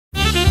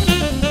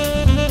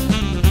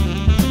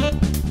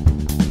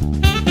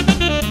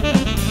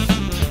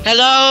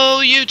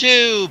Hello,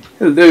 YouTube!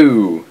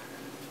 Hello.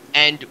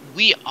 And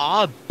we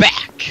are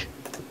back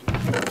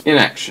In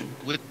action.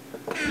 with...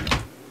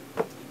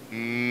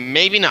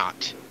 Maybe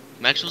not.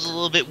 Max was a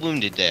little bit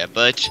wounded there,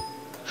 but...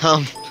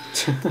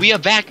 we are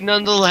back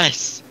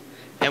nonetheless.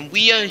 And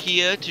we are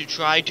here to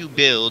try to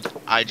build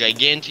our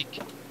gigantic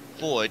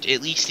fort,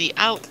 at least the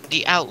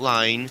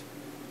outline,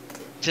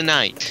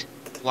 tonight.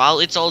 While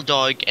it's all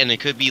dark and there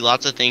could be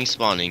lots of things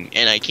spawning.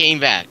 And I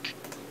came back.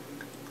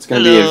 It's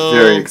going to be a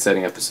very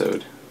exciting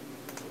episode.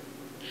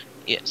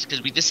 Yes,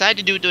 because we decided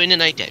to do it during the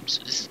nighttime,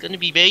 so this is going to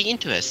be very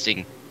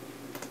interesting.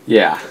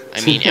 Yeah.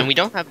 I mean, and we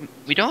don't have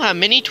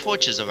many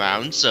torches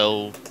around,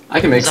 so I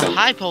can make there's some. a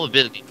high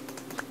probability.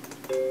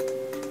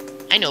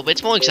 I know, but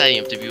it's more exciting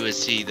if the viewers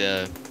see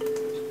the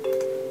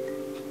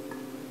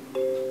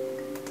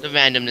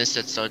randomness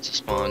that starts to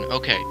spawn.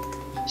 Okay,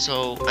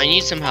 so I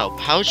need some help.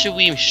 How should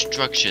we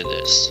structure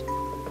this?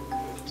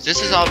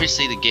 This is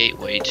obviously the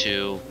gateway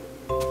to...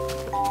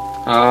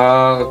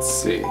 Let's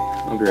see.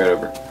 I'll be right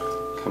over.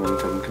 Come.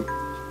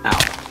 Ow.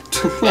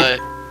 But...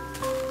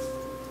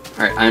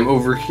 Alright, I'm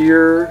over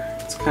here.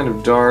 It's kind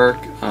of dark.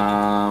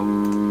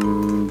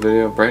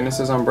 Video brightness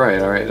is on bright.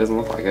 Alright, it doesn't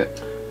look like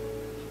it.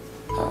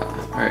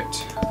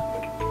 Alright.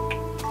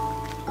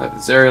 Let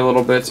this area a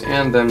little bit,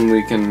 and then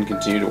we can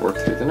continue to work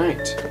through the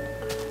night.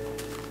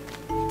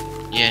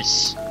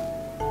 Yes.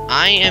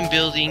 I am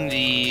building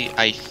the,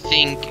 I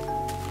think,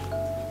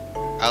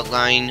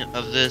 outline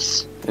of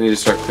this. I need to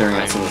start clearing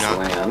out some of this I'm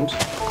land.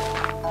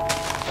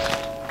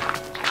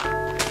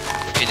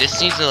 Okay, this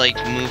needs to, like,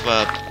 move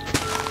up.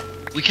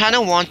 We kind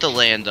of want the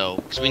land, though,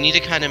 because we need to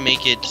kind of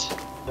make it...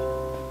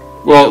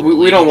 Well,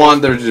 we don't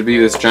want there to be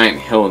this giant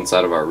hill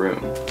inside of our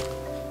room.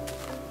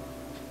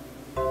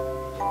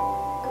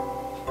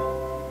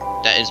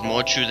 That is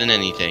more true than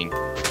anything.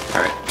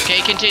 Alright. Okay,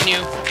 continue.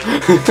 I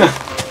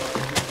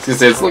was gonna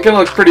say, it's gonna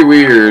look pretty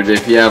weird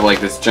if you have, like,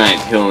 this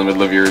giant hill in the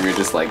middle of your room, you're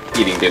just, like,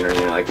 eating dinner, and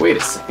you're like, wait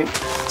a second.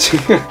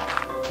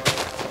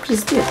 What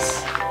is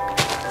this?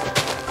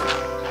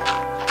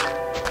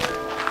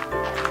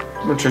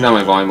 I'm gonna turn down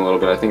my volume a little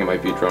bit. I think it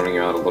might be droning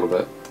you out a little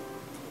bit.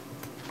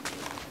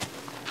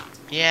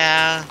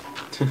 Yeah.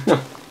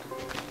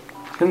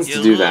 Tends You're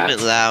to do a little that.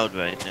 bit loud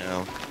right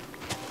now.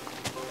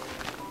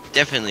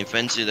 Definitely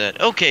friends do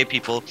that. Okay,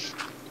 people.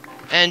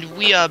 And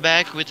we are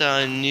back with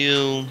our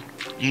new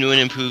and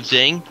improved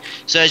thing.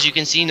 So as you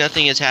can see,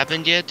 nothing has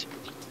happened yet.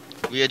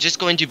 We are just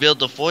going to build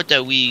the fort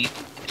that we've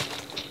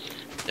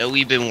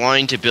been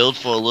wanting to build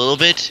for a little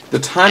bit. The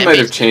time might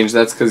have changed.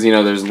 That's because, you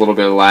know, there's a little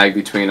bit of lag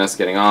between us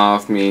getting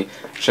off, me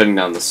shutting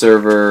down the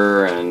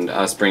server, and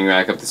us bringing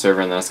back up the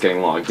server, and us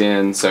getting logged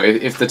in. So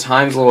if the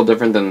time's a little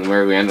different than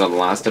where we ended on the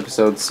last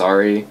episode,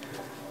 sorry.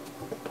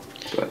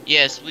 But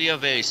yes, we are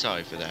very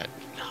sorry for that.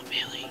 Not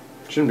really.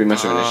 Shouldn't be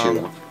much of an issue,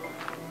 though.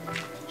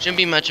 Shouldn't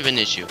be much of an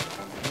issue.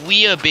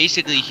 We are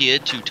basically here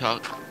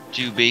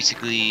to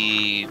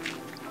basically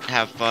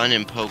have fun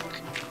and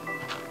poke,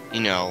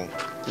 you know,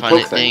 fun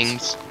at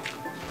things.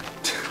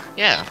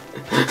 Yeah.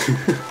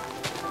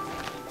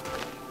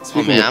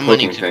 Speaking of I'm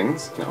poking running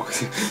things, no.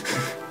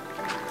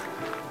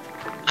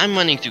 I'm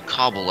running through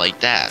cobble like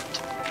that.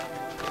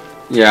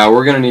 Yeah,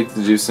 we're gonna need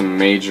to do some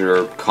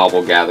major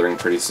cobble gathering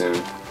pretty soon.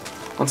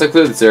 Once I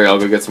clear this area, I'll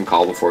go get some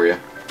cobble for you.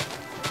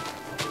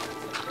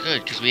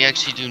 Good, because we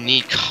actually do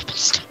need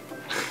cobblestone.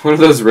 One of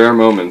those rare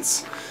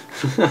moments.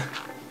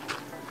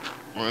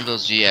 One of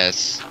those,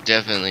 yes,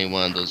 definitely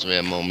one of those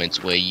rare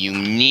moments where you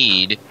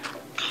need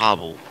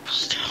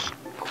cobblestone.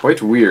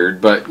 Quite weird,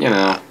 but, you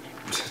know,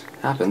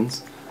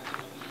 happens.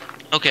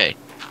 Okay,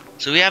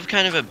 so we have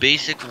kind of a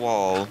basic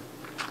wall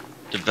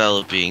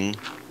developing.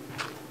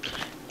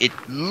 It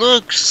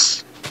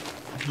looks...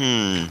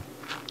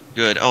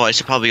 good. Oh, I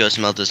should probably go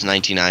smelt this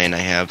 99 I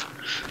have.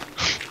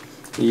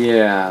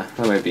 Yeah,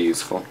 that might be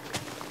useful.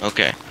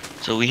 Okay,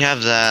 so we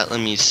have that.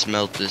 Let me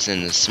smelt this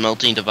in the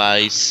smelting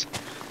device.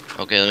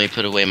 Okay, let me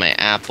put away my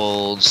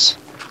apples.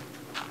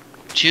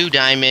 2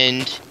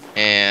 diamond,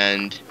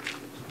 and...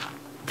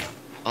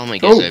 Oh my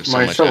goodness, I have so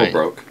my much shovel iron.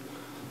 broke.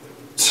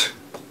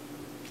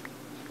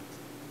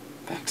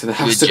 Back to the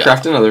house Good to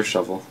craft another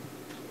shovel.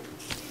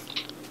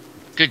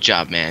 Good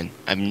job, man.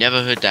 I've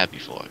never heard that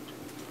before.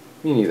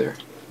 Me neither.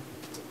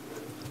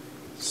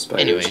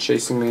 Spider's Anyways.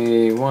 chasing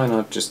me. Why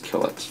not just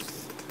kill it?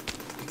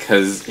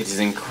 Because it is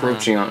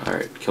encroaching on...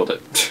 Alright, killed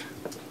it.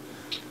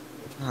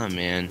 Oh,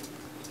 man.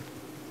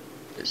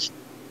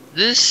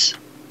 This...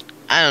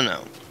 I don't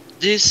know.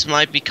 This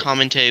might be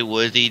commentary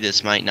worthy,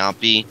 this might not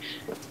be.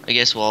 I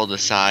guess we'll all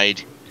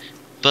decide.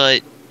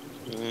 But,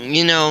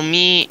 you know,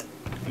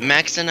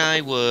 Max and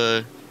I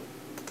were,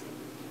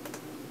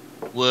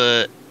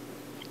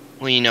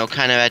 you know,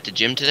 kind of at the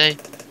gym today.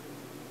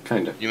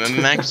 Kind of. You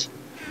remember, Max?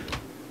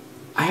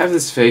 I have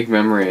this vague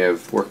memory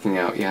of working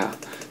out, yeah.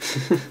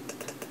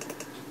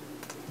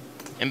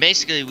 And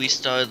basically we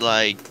started,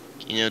 like,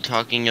 you know,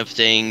 talking of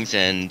things,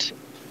 and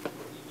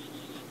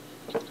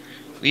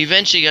we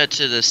eventually got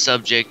to the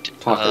subject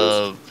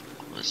of,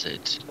 what was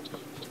it?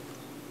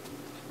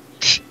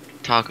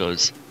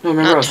 Tacos. No,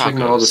 remember I Not was talking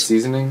about all the tacos.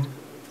 seasoning?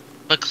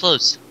 but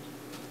close.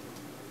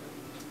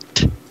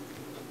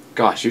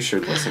 Gosh, you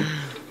should listen.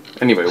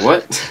 Anyway,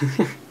 what?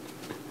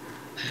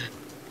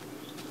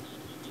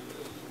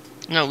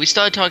 No, we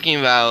started talking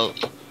about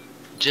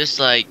just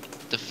like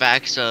the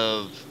facts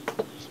of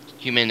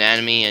human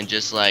anatomy and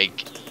just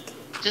like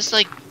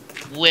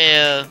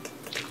where,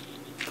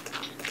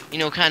 you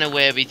know, kind of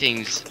where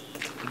everything's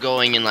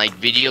going in like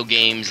video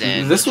games.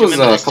 And this do you was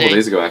remember a this couple day?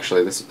 days ago,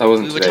 actually. That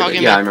wasn't We were today. But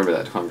talking yeah, I about-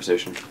 remember that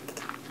conversation.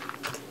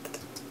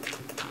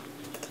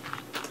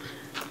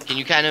 Can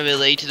you kind of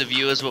relate to the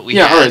viewers what we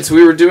Yeah, had? alright, so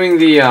we were doing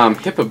the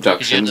hip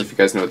abductions, the- if you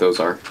guys know what those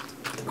are.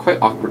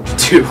 Quite awkward to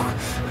do.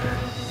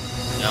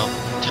 No,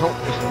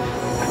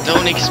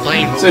 don't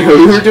explain. What So anyway,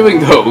 we were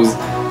doing those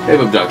hip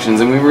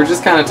abductions, and we were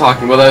just kind of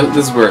talking, well,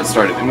 this is where it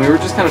started, and we were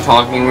just kind of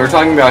talking, we were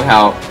talking about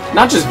how,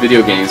 not just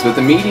video games, but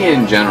the media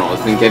in general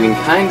has been getting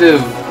kind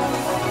of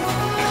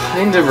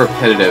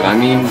repetitive. I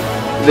mean,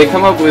 they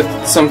come up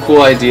with some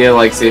cool idea,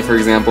 like, say, for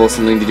example,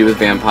 something to do with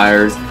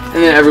vampires,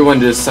 and then everyone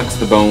just sucks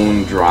the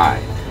bone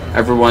dry.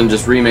 Everyone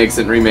just remakes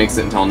it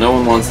until no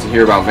one wants to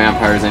hear about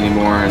vampires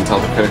anymore, until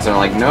the critics are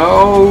like,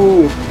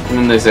 no! And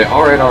then they say,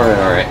 alright,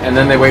 and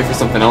then they wait for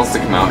something else to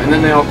come out, and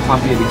then they all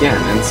copy it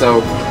again. And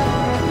so,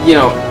 you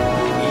know,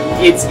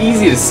 it's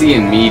easy to see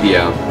in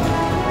media,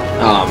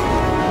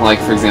 like,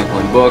 for example,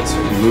 in books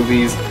or in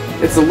movies.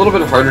 It's a little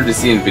bit harder to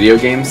see in video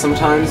games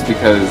sometimes,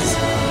 because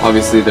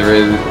obviously there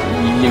is,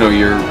 you know,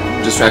 you're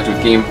distracted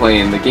with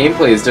gameplay, and the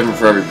gameplay is different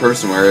for every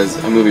person, whereas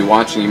a movie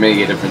watching, you may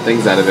get different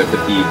things out of it,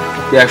 but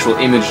the actual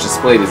image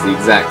displayed is the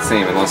exact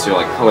same, unless you're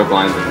like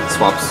colorblind and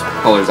swaps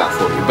colors out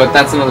for you. But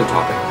that's another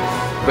topic.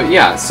 But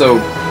yeah, so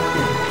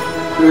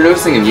we were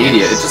noticing in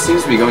media, it just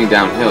seems to be going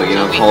downhill. You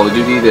know, Call of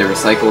Duty, they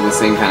recycle the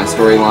same kind of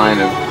storyline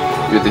of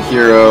you're the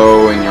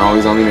hero, and you're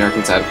always on the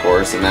American side, of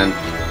course, and then,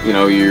 you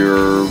know,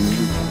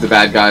 the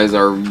bad guys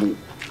are...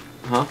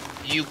 Huh?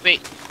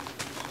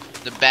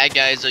 The bad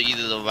guys are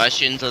either the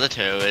Russians or the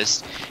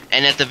terrorists,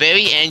 and at the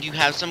very end you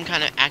have some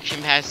kind of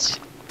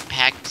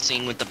action-packed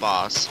scene with the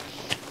boss,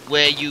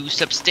 where you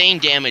sustain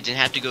damage and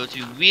have to go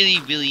through really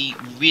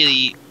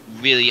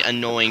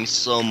annoying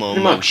slow-mo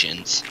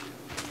motions.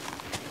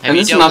 And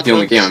this is not the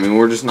only game. I mean,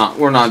 we're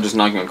not just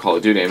knocking on Call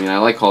of Duty. I mean, I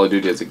like Call of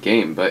Duty as a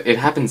game, but it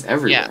happens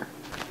everywhere.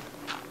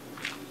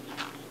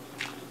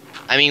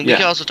 I mean, we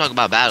could also talk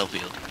about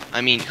Battlefield.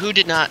 I mean, who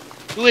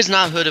has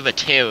not heard of a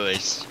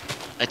terrorist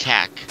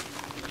attack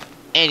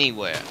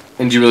anywhere?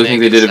 And do you really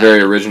think they did a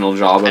very original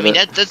job of it? I mean,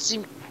 that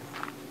seems...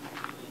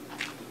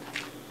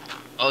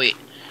 Oh, yeah.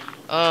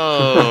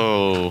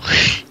 Oh...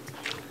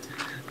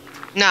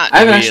 Not I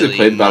haven't really actually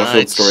played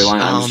Battlefield much.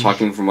 Storyline. I'm just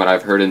talking from what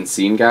I've heard and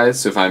seen,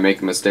 guys. So if I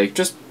make a mistake,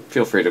 just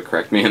feel free to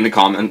correct me in the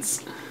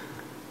comments.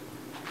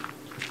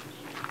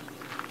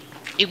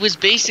 It was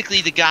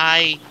basically the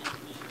guy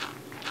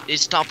is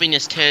stopping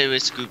this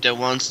terrorist group that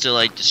wants to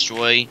like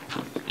destroy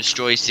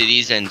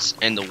cities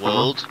and the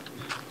world.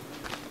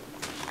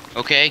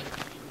 Okay?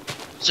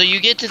 So you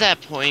get to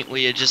that point where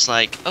you're just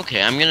like,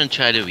 okay, I'm gonna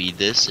try to read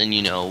this and,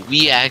 you know,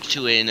 react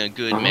to it in a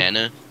good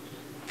manner.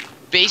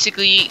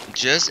 Basically,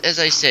 just as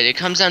I said, it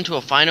comes down to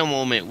a final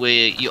moment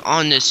where you're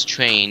on this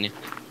train.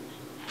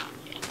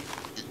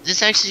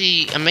 This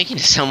actually, I'm making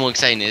it sound more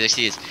exciting than it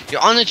actually is.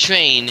 You're on a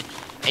train,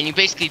 and you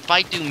basically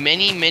fight through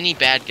many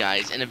bad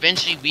guys, and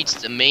eventually reach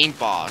the main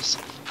boss,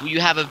 where you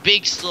have a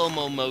big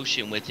slow-mo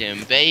motion with him,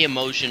 very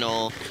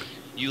emotional.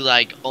 You,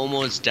 like,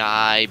 almost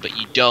die, but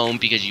you don't,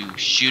 because you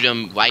shoot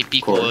him right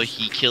before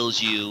he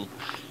kills you.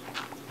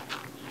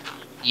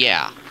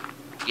 Yeah,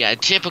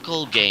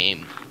 typical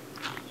game.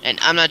 And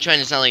I'm not trying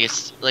to sound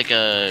like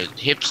a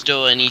hipster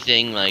or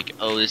anything, like,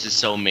 oh, this is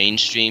so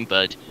mainstream,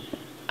 but,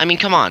 I mean,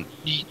 come on.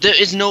 There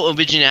is no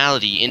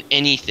originality in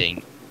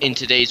anything in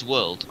today's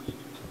world.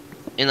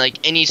 In, like,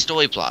 any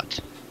story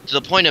plot. To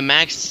the point of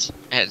Max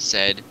had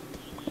said,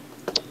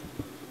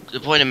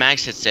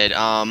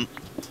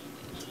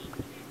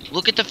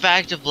 look at the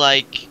fact of,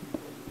 like,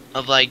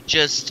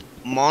 just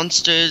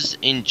monsters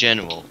in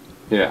general.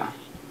 Yeah.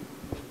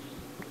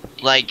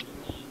 Like,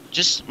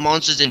 just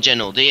monsters in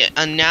general. They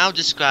are now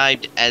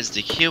described as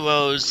the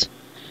heroes,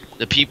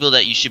 the people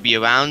that you should be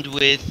around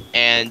with,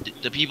 and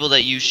the people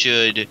that you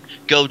should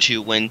go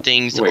to when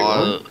things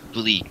are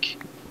bleak.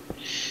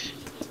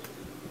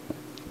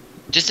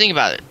 Just think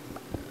about it.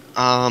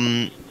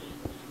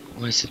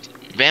 What is it?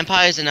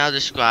 Vampires are now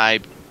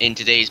described in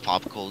today's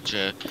pop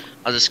culture,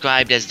 are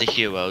described as the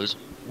heroes.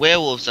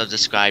 Werewolves are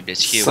described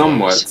as heroes.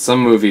 Somewhat.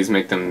 Some movies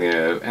make them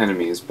the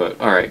enemies, but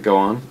alright, go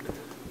on.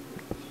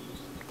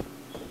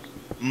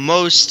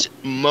 Most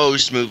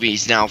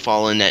movies now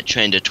fall in that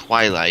trend of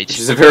Twilight. Which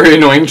is a very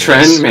annoying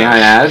trend, may I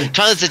add.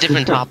 Twilight's a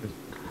different topic.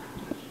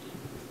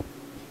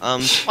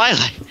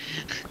 Twilight.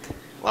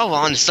 Well, we're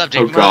on the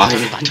subject. Oh God.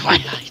 About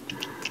Twilight.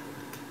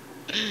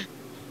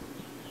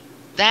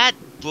 That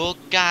book,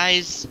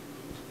 guys,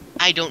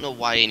 I don't know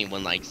why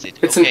anyone likes it.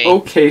 It's an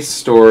okay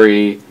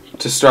story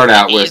to start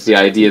out with, the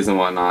ideas and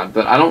whatnot,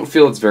 but I don't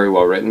feel it's very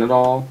well written at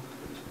all.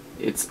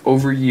 It's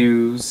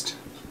overused.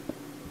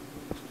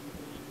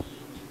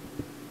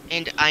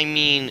 And I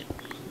mean,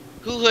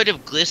 Who heard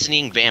of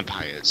glistening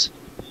vampires?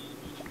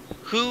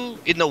 Who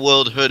in the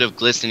world heard of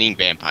glistening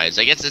vampires?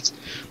 I guess it's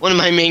one of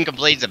my main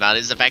complaints about it,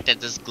 is the fact that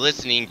this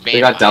glistening vampires.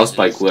 They got doused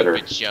by is a glitter.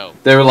 stupid show.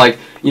 They were like,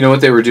 you know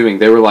what they were doing?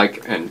 They were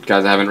like, and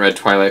guys, I haven't read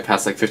Twilight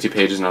past like 50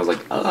 pages, and I was like,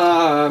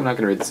 I'm not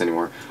gonna read this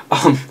anymore.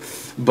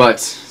 But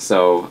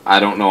so I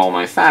don't know all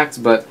my facts,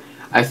 but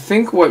I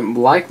think what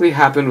likely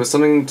happened was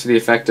something to the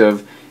effect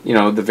of, you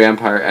know, the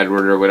vampire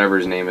Edward or whatever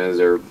his name is,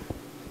 or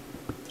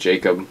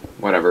Jacob,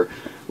 whatever,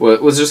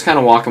 was just kind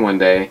of walking one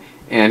day,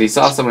 and he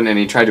saw someone and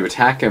he tried to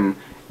attack him,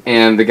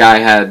 and the guy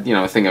had, you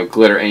know, a thing of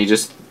glitter, and he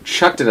just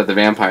chucked it at the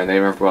vampire, and they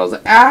remember well, I was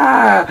like,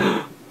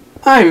 ah,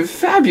 I'm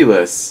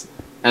fabulous,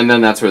 and then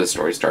that's where the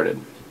story started.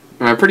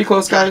 Am I pretty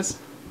close, guys?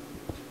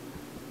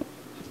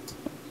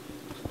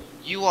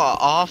 You are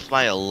off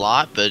by a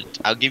lot, but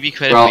I'll give you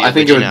credit Well, for your I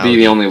think it would be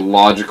the only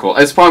logical.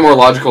 It's probably more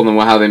logical than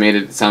how they made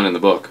it sound in the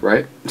book,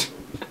 right?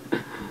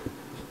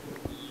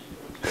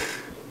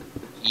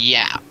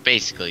 Yeah,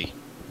 basically.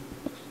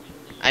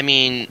 I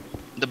mean,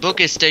 the book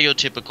is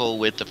stereotypical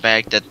with the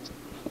fact that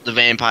the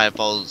vampire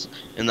falls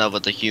in love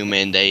with the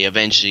human, they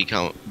eventually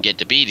get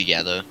to be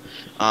together.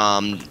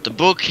 The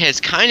book has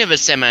kind of a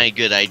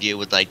semi-good idea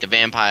with, like, the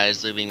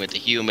vampires living with the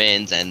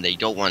humans and they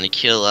don't want to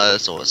kill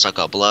us or suck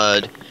our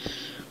blood.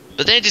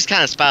 But then it just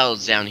kind of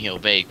spirals downhill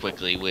very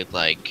quickly with,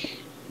 like,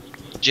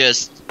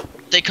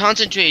 they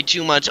concentrate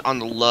too much on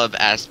the love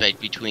aspect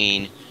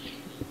between...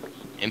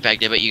 In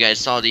fact, I bet you guys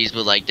saw these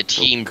with, like, the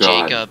Team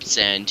Jacobs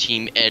and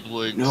Team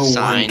Edward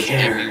signs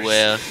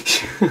everywhere.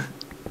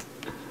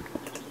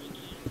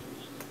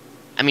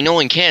 I mean, no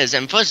one cares.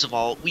 And first of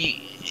all,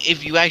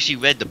 if you actually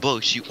read the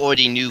books, you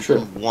already knew who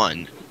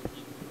won.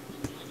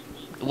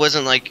 It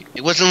wasn't like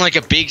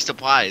a big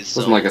surprise. It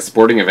wasn't like a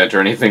sporting event or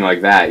anything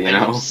like that, you know?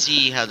 I don't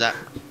see how that...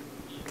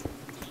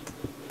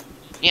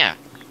 Yeah,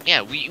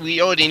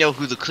 we already know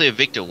who the clear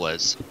victor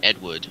was,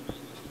 Edward.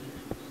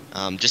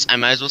 I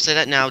might as well say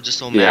that now, just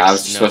so Max knows. Yeah, I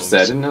was just supposed to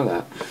say, I didn't know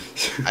that.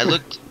 I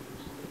looked...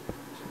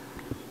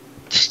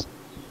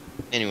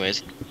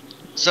 Anyways.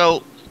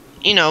 So,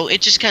 you know,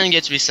 it just kind of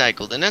gets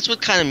recycled, and that's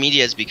what kind of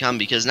media has become,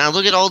 because now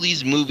look at all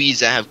these movies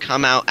that have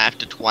come out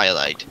after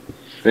Twilight.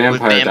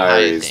 Vampire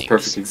Diaries, things.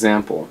 Perfect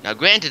example. Now,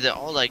 granted, they're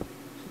all like...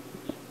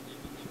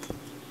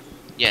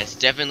 Yes,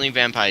 definitely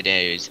Vampire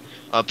Diaries.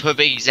 A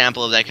perfect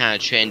example of that kind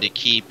of trend to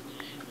keep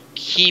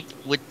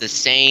with the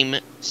same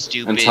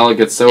stupid until it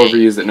gets so thing.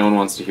 overused that no one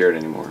wants to hear it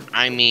anymore.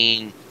 I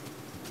mean...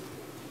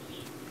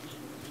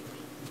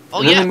 Oh,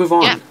 and then they move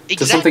on exactly.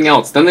 to something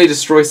else. Then they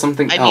destroy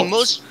something else. I mean,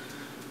 most...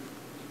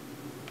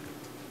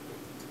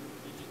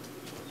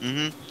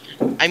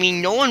 I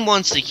mean, no one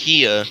wants to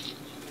hear...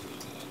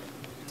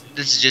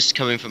 This is just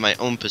coming from my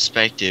own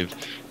perspective.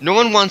 No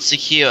one wants to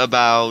hear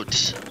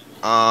about,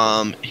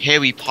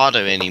 Harry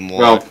Potter anymore.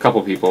 Well, a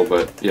couple people,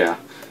 but yeah.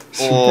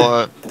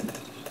 Or...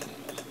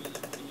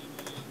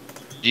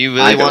 Do you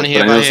really want to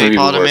hear about Harry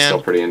Potter, man? I know some people are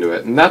still pretty into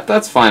it. And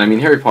that's fine. I mean,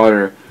 Harry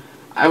Potter...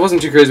 I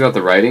wasn't too crazy about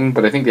the writing,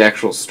 but I think the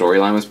actual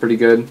storyline was pretty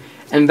good.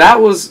 And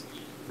that was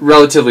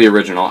relatively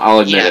original, I'll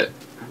admit it.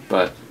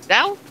 But...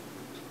 Now?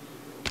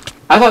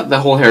 I thought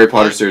the whole Harry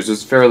Potter series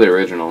was fairly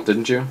original,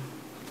 didn't you?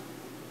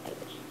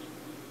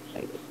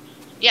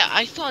 Yeah,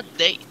 I thought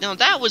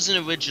that was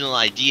an original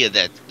idea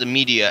that the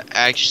media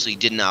actually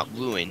did not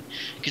ruin.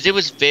 Because it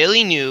was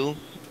fairly new,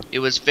 it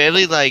was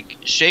fairly, like,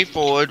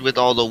 straightforward with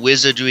all the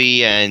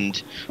wizardry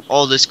and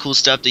all this cool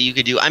stuff that you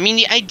could do. I mean,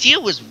 the idea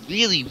was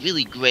really,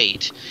 really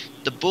great.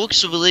 The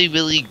books were really,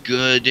 really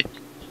good.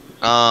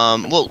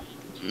 Well,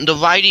 the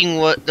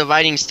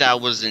writing style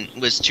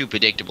was too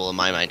predictable in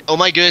my mind. Oh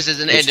my goodness, there's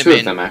an Enderman. There's two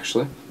of them,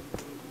 actually.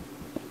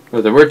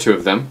 Well, there were two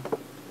of them.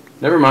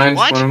 Never mind,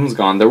 what? One of them's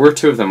gone. There were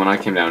two of them when I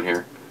came down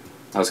here.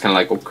 I was kind of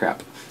like, oh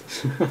crap.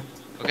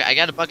 Okay, I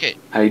got a bucket.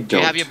 I don't. Do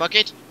you have your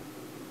bucket?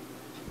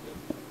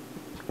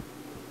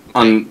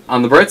 Okay.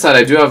 On the bright side,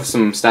 I do have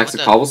some stacks of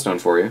cobblestone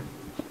for you.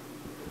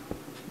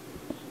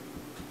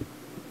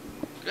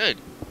 Good,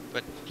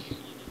 but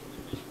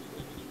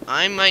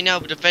I'm right now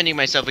defending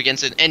myself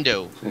against an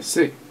endo. I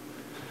see.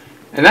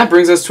 And that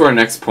brings us to our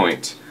next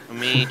point. I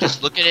mean,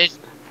 just look at it.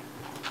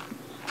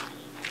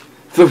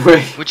 The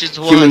way Which is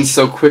humans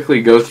so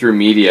quickly go through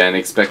media and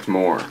expect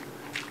more.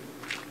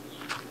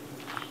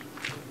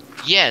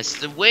 Yes,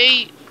 the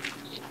way...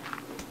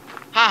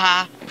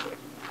 Haha.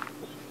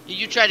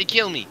 You try to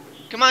kill me.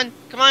 Come on,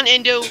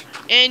 Endo.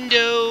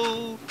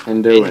 Endo.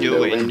 Endo.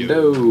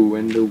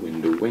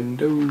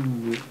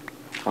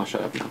 I'll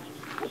shut up now.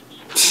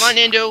 Come on,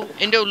 Endo.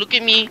 Endo, look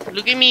at me.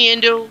 Look at me,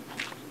 Endo.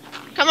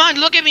 Come on,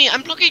 look at me.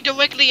 I'm looking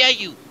directly at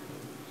you.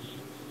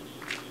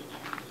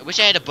 I wish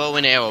I had a bow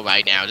and arrow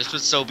right now. This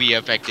would so be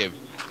effective.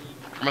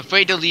 I'm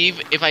afraid to leave.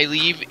 If I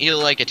leave, he'll,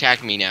 like,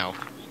 attack me now.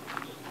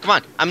 Come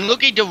on. I'm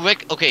looking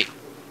direct... Okay.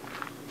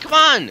 Come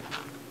on.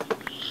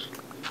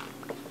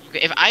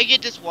 Okay, if I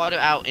get this water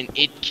out and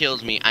it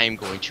kills me, I am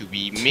going to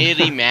be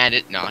merely mad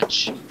at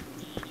Notch.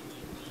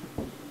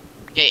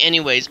 Okay,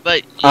 anyways,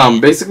 but...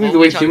 basically the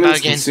way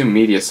humans consume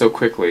media so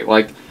quickly.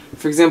 Like,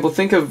 for example,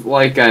 think of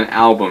like an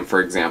album,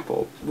 for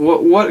example.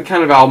 What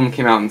kind of album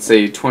came out in,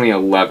 say,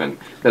 2011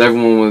 that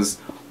everyone was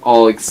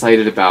all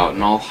excited about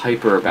and all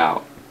hyper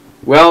about?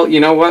 Well, you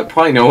know what?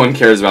 Probably no one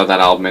cares about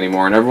that album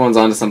anymore, and everyone's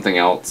on to something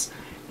else.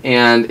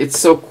 And it's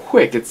so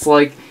quick. It's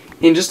like,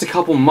 in just a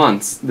couple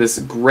months, this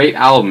great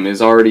album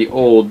is already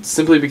old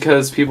simply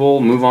because people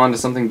move on to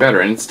something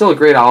better. And it's still a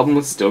great album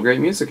with still great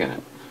music in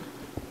it.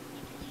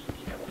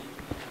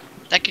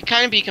 That could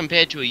kind of be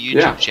compared to a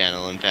YouTube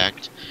channel, in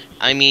fact.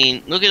 I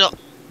mean, look at all...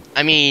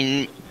 I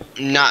mean,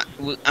 not...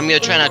 I'm gonna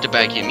try not to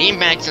back you. Me and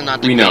Max are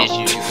not the greatest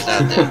YouTubers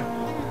out there.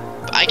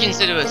 But I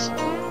consider us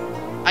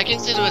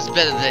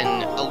better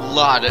than a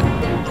lot of...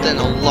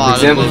 For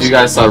example, if you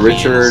guys saw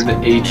Richard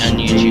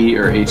HG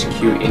or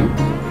HQ Inc.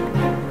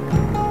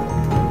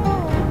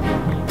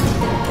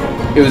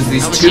 It was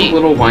these two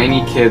little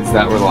whiny kids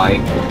that were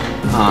like,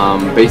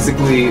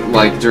 basically,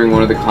 like, during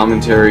one of the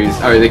commentaries,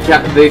 they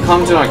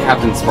commented on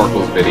Captain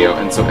Sparkle's video,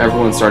 and so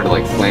everyone started,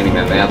 like, flaming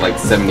them. They had, like,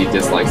 70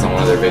 dislikes on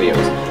one of their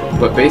videos.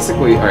 But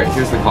basically, alright,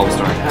 here's the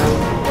cobblestone I have.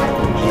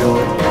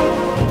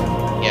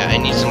 Yeah, I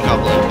need some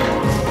cobblestone.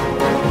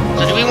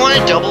 So do we want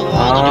a double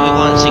wall, or do we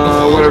want a single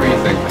wall? Whatever you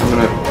think. I'm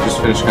gonna just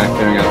finish kind of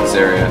clearing out this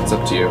area. It's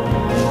up to you.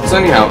 So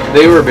anyhow,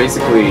 they were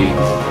basically,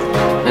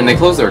 and they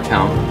closed their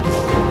account.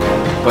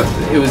 But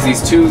it was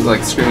these two,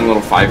 like, screaming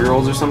little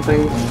 5-year-olds or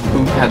something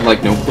who had,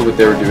 like, no clue what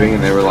they were doing,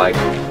 and they were, like,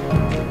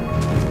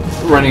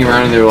 running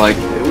around, and they were, like,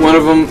 one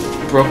of them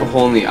broke a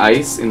hole in the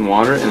ice in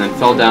water and then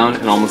fell down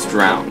and almost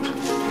drowned.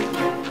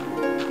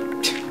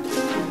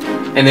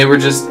 And they were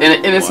just,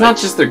 and it's not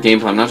just their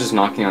gameplay, I'm not just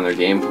knocking on their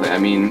gameplay. I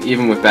mean,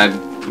 even with bad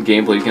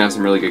gameplay, you can have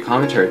some really good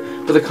commentary.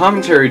 But the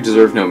commentary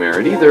deserved no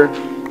merit either.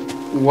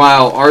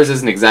 While ours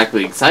isn't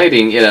exactly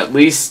exciting, it at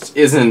least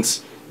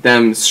isn't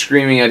them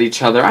screaming at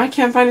each other, I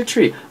can't find a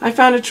tree, I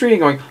found a tree, and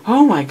going,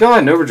 oh my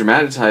god, and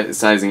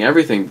over-dramatizing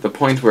everything, to the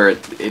point where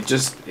it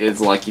just is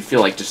like, you feel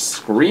like just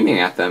screaming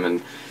at them,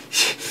 and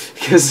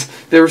because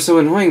they were so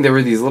annoying. They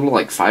were these little,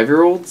 like,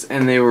 5-year-olds,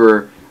 and they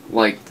were,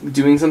 like,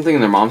 doing something,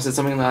 and their mom said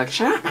something, and they're like,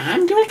 shut up,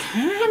 I'm doing a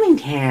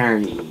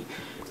commentary.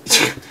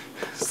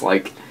 It's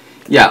like,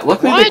 yeah,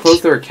 luckily they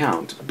closed their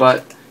account,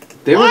 but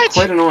they were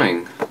quite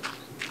annoying.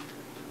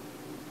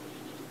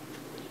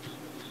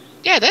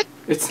 Yeah,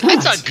 that's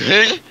not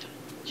good.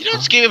 You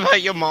don't scream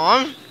about your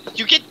mom.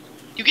 You get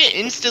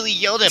instantly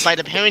yelled at by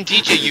the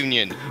parent-teacher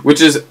union.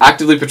 Which is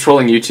actively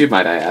patrolling YouTube,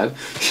 might I add.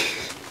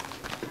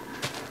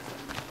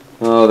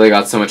 Oh, they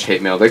got so much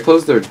hate mail. They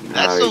closed their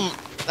account,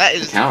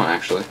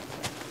 actually.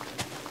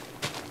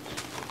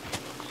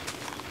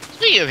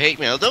 Speaking of hate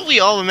mail, don't we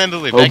all remember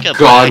Rebecca Oh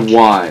God, Black?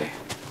 why?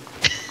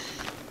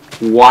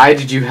 Why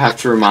did you have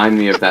to remind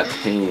me of that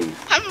pain?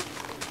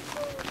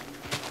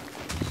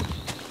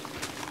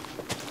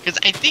 Because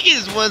I think it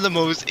is one of the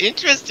most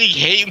interesting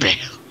hate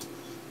mail.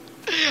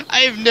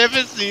 I have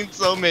never seen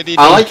so many.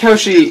 I like how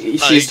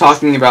she's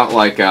talking about,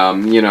 like,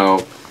 you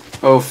know,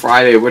 oh,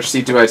 Friday, which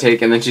seat do I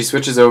take? And then she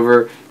switches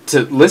over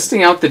to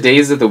listing out the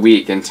days of the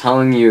week and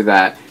telling you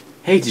that,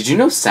 hey, did you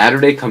know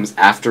Saturday comes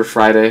after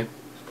Friday?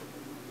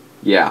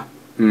 Yeah.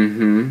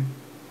 Mm-hmm.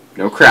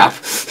 No crap.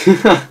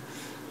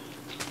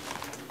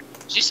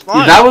 She's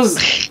smart. That was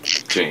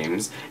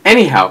James.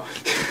 Anyhow.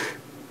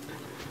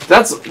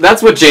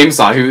 That's what James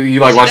saw. He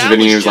like watched the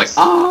video and he was like,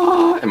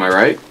 ah, am I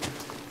right?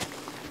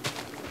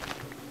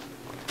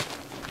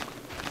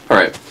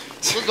 Alright.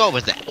 We'll go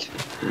with that.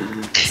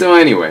 So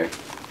anyway.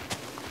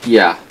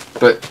 Yeah,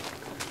 but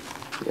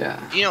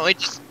yeah. You know,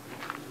 it's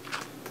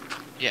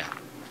yeah.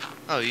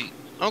 Oh,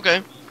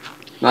 okay.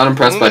 Not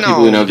impressed by people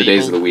who know the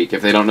days of the week.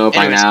 If they don't know it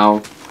by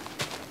now,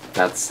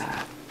 that's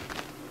sad.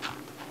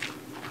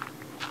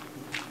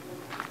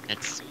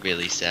 That's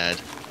really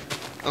sad.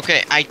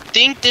 Okay, I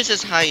think this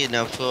is high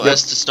enough for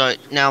us to start.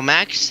 Now,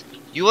 Max,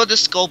 you are the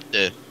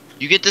sculptor.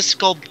 You get to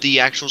sculpt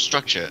the actual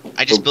structure.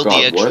 I just built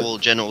the actual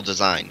general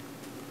design.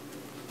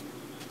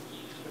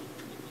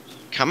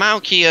 Come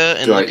out here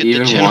and look at the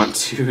general. Do I even want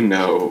to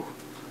know?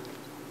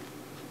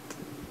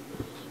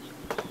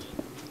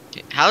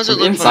 Okay, how does it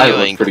look inside? It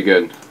looks pretty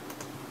good.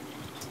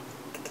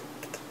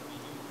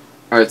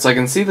 Alright, so I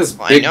can see this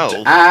big...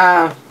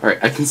 Alright,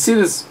 I can see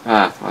this...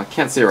 well, I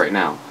can't see it right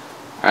now.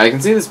 Alright, I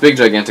can see this big,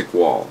 gigantic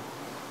wall.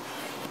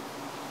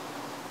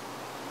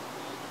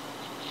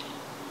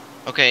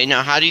 Okay,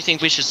 now how do you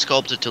think we should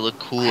sculpt it to look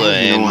cooler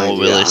and more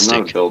realistic?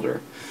 I'm not a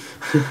builder.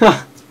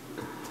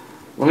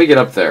 Let me get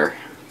up there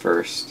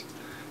first.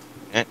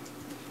 Okay.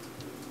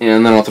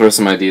 And then I'll throw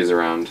some ideas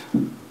around.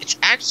 It's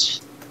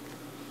actually...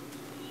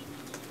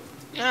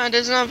 Yeah,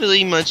 there's not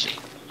really much...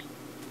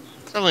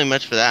 It's not really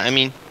much for that. I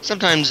mean,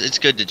 sometimes it's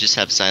good to just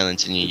have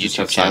silence in your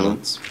YouTube channel.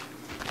 Silence.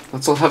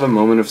 Let's all have a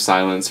moment of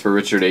silence for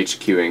Richard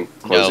HQing,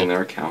 closing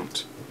their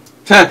account.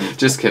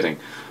 Just kidding.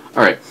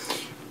 Alright.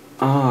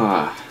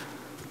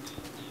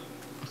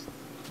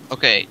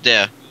 Okay,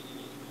 there.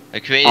 I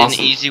created an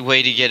easy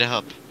way to get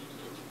up.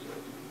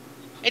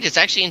 Hey, this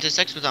actually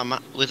intersects with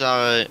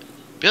our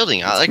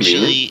building. I'll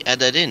actually add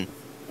that in.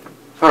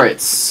 Alright,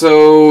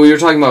 so you're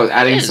talking about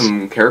adding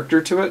some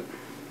character to it?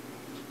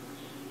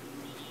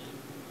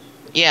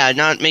 Yeah,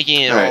 not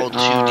making it Alright, all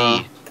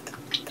 2D.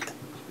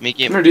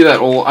 Making I'm it. gonna do that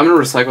old. I'm gonna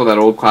recycle that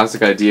old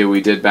classic idea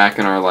we did back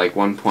in our like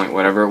 1 point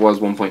whatever it was,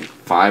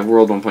 1.5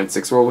 world,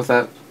 1.6 world with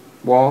that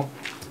wall.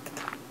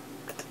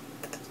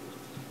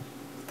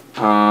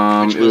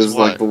 Which It was was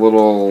like what? the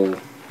little.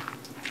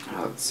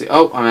 Let's see.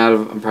 Oh,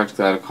 I'm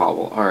practically out of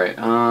cobble. All right.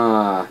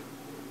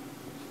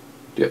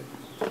 Yep.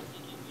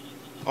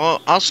 Oh,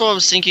 also, I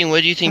was thinking,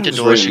 where do you think the Just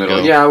door right in the should middle.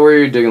 go? Yeah, where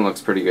you're digging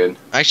looks pretty good.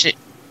 Actually.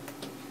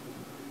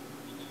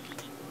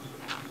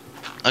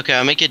 Okay,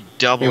 I'll make it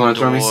double. You want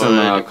to throw me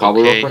some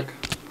cobble real quick?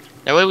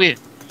 That way we.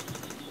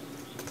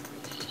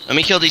 Let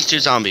me kill these 2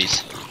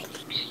 zombies.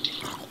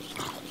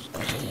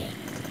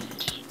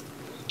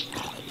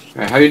 All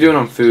right. How you doing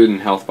on food and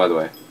health, by the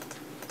way?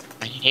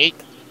 I hate.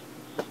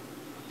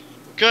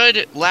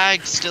 Good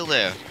lag still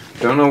there.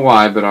 Don't know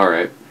why, but all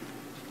right.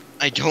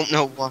 I don't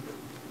know why.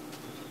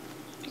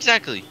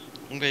 Exactly.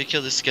 I'm gonna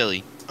kill this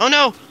skelly. Oh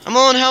no! I'm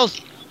low on health.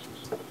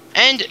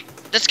 And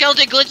the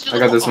skeleton glitched through I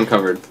the got this wall. one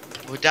covered.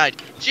 Oh, it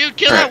died. Shoot!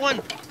 Kill All that right.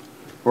 one.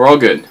 We're all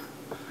good.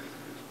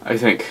 I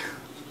think.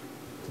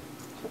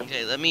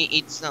 Okay, let me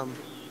eat some.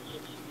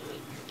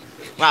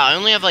 Wow, I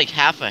only have like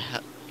half a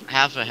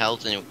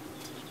health and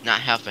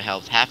not half a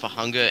health, half a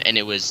hunger, and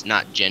it was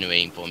not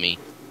generating for me.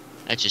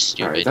 That's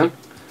just All right stupid. then.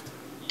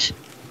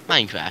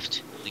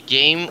 Minecraft, the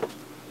game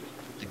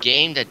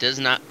that does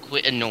not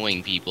quit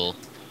annoying people.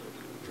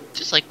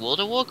 Just like World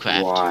of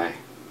Warcraft. Why?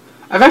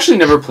 I've actually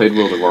never played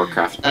World of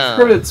Warcraft.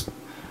 Oh.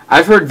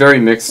 I've heard very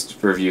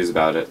mixed reviews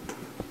about it.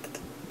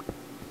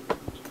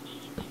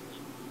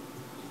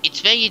 It's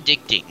very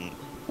addicting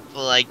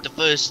for like the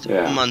first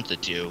Yeah. month or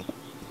 2,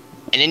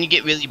 and then you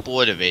get really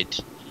bored of it,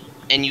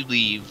 and you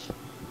leave,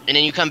 and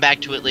then you come back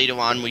to it later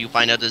on where you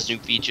find out there's new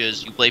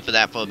features. You play for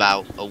that for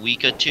about a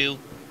week or 2,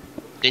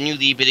 then you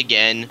leave it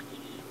again,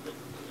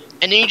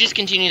 and then you just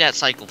continue that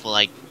cycle for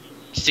like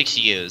 6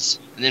 years,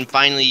 and then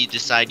finally you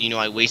decide, you know,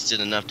 I wasted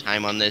enough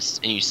time on this,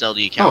 and you sell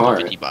the account for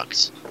alright.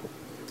 $50.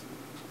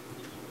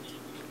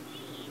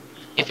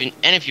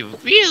 If you're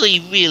really,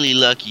 really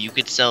lucky, you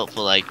could sell it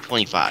for like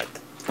 25.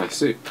 I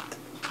see.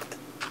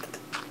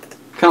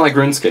 Kind of like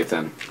RuneScape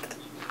then.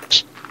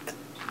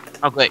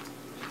 Oh, great.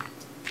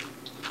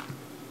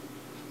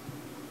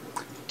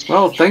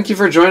 Well, thank you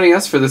for joining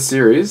us for this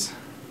series.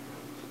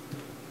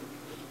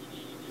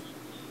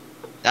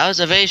 That was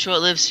a very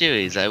short-lived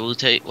series. I will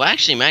tell you. Well,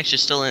 actually, Max, you're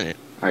still in it.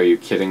 Are you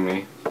kidding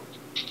me?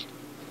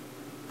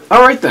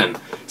 Alright then.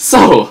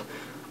 So,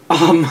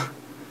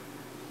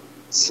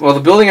 well, the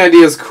building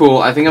idea is cool.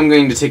 I think I'm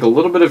going to take a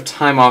little bit of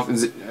time off.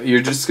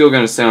 You're just still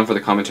going to stay on for the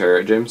commentary,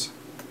 right, James?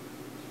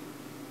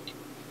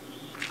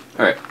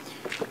 Alright.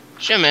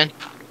 Sure, man.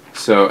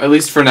 So, at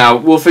least for now,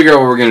 we'll figure out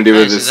what we're going to do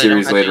with Nice, this so they don't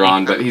series have later any-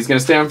 on, but he's going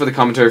to stay on for the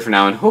commentary for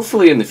now, and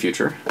hopefully in the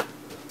future.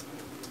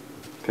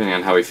 Depending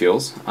on how he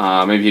feels.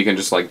 Maybe he can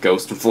just, like,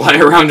 ghost and fly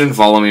around and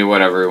follow me,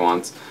 whatever he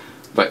wants.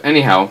 But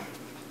anyhow,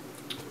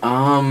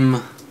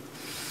 I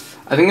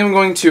think I'm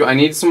going to, I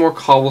need some more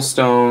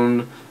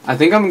cobblestone. I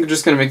think I'm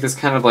just going to make this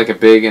kind of like a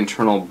big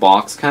internal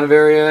box kind of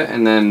area,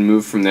 and then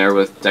move from there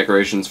with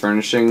decorations,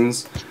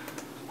 furnishings.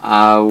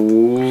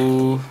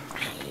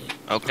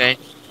 Okay.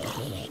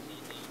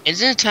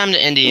 Isn't it time to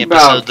end the About a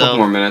episode, couple though?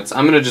 more minutes.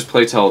 I'm going to just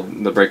play till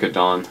the break of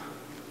dawn.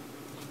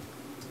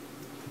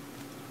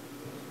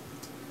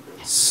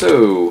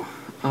 So,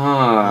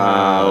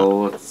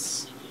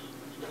 let's...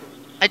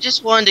 I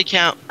just wanted to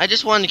count.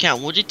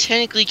 Would it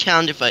technically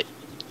count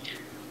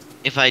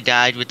if I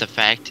died with the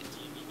fact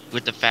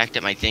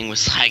that my thing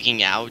was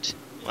lagging out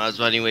while I was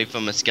running away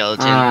from a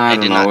skeleton? I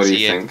did don't know, not what do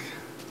see you it. think?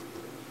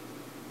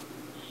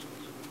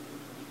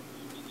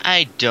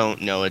 I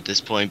don't know at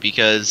this point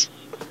because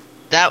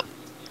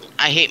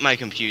I hate my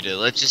computer.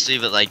 Let's just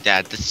leave it like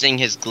that. This thing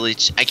has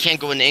glitched. I can't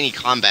go into any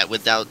combat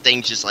without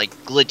things just like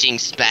glitching,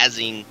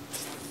 spazzing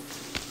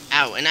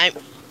out. And I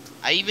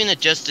even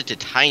adjusted to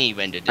tiny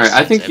render distance.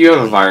 Alright, I think you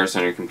have a virus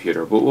on your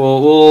computer, but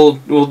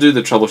we'll do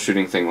the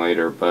troubleshooting thing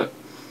later, but...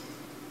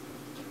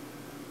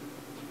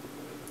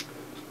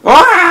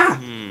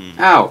 Ah!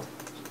 Ow!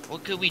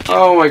 What could we do?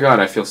 Oh my god,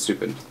 I feel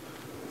stupid.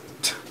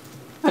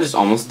 I just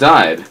almost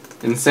died.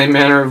 In the same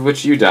manner of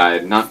which you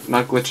died. Not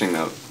glitching,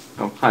 though.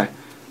 Oh, hi.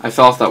 I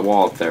fell off that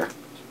wall up there.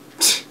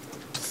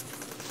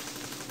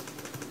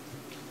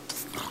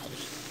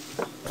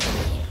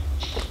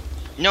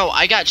 No,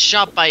 I got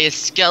shot by a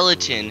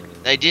skeleton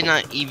that I did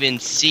not even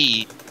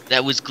see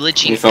that was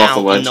glitching You fell off out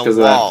the ledge on the because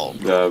wall.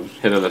 of that, the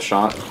hit of the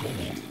shot?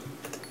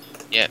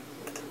 Yep.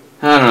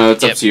 I don't know,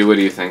 it's Yep. up to you. What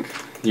do you think?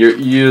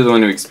 You're the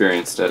one who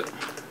experienced it.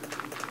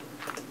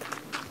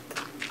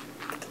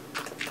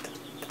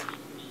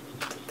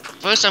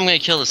 First, I'm gonna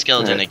kill the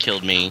skeleton Right. that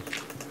killed me.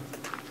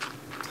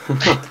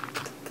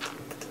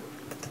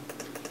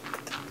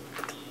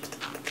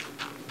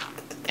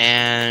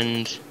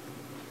 And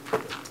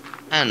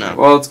I don't know.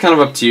 Well, it's kind of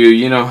up to you.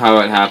 You know how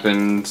it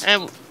happened.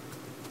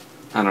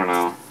 I don't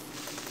know.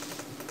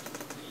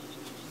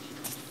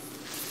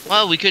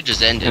 Well, we could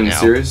just end it In the now.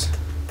 series?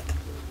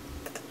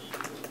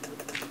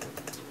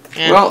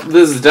 Yeah. Well,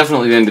 this is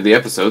definitely the end of the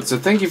episode, so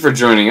thank you for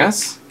joining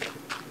us.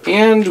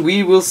 And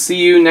we will see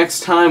you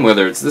next time,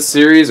 whether it's this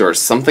series or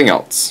something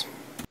else.